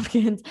carved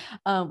pumpkins,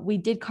 we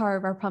did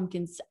carve our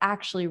pumpkins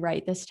actually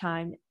right this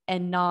time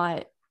and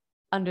not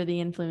under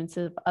the influence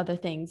of other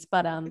things.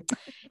 But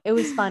it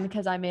was fun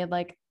because I made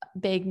like a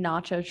big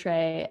nacho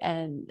tray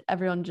and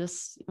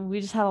we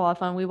just had a lot of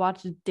fun. We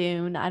watched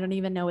Dune. I don't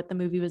even know what the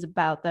movie was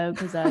about though,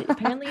 because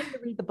apparently you have to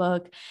read the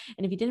book.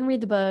 And if you didn't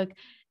read the book,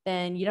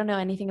 then you don't know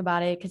anything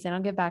about it because they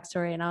don't give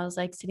backstory. And I was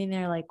like sitting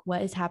there like,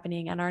 what is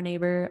happening? And our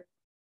neighbor,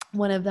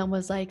 one of them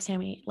was like,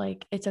 Sammy,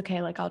 like, it's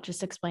okay. Like, I'll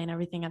just explain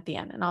everything at the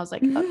end. And I was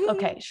like,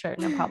 okay, sure,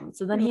 no problem.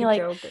 So then You're he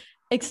like, like "Okay."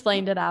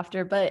 explained it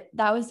after, but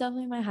that was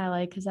definitely my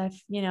highlight because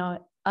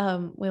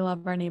we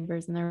love our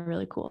neighbors and they're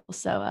really cool.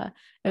 So it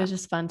Yeah. was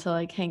just fun to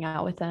like hang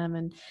out with them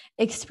and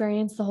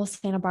experience the whole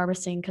Santa Barbara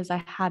scene because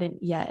I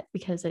hadn't yet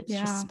because it's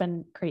Yeah. just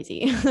been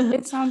crazy.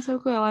 It sounds so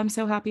cool. I'm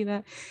so happy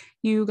that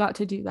you got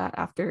to do that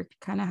after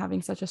kind of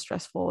having such a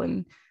stressful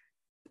and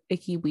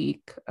icky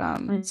week.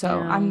 I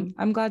So know.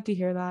 I'm glad to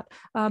hear that.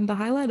 The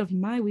highlight of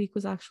my week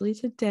was actually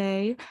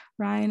today.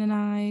 Ryan and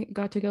I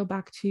got to go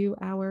back to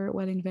our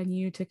wedding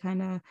venue to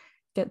kind of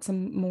get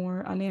some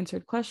more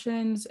unanswered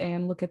questions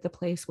and look at the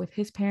place with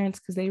his parents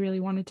because they really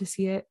wanted to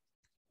see it.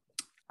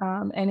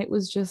 And it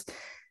was just,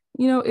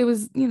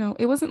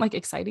 it wasn't like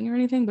exciting or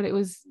anything, but it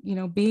was,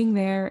 being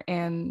there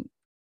and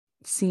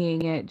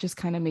seeing it just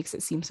kind of makes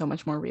it seem so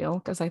much more real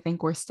because I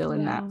think we're still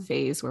in Yeah. that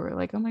phase where we're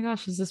like, oh my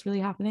gosh, is this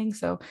really happening?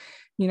 So,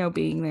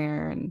 being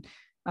there and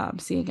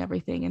seeing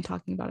everything and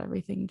talking about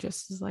everything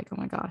just is like, oh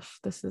my gosh,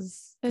 this It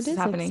is is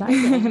happening. And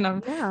exciting.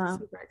 I'm Yeah.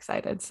 super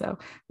excited. So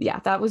yeah,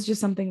 that was just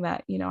something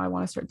that, I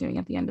want to start doing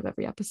at the end of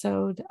every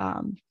episode.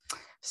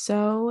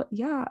 So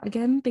yeah,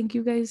 again, thank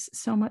you guys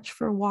so much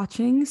for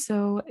watching.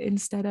 So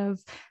instead of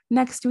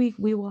next week,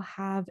 we will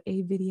have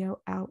a video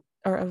out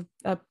or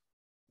a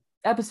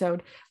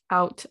episode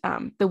out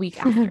the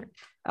week after.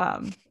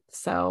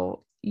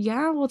 So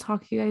yeah, we'll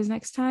talk to you guys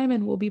next time,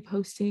 and we'll be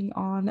posting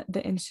on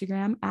the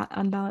Instagram at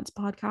Unbalanced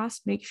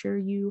Podcast. Make sure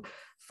you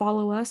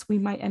follow us. We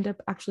might end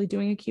up actually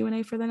doing a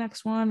Q&A for the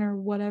next one or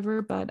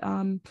whatever, but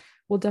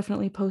we'll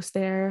definitely post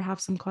there,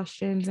 have some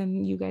questions,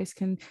 and you guys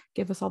can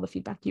give us all the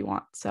feedback you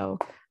want. So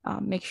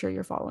make sure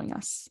you're following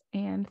us,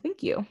 and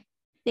thank you.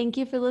 Thank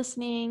you for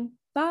listening.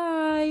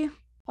 Bye.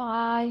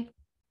 Bye.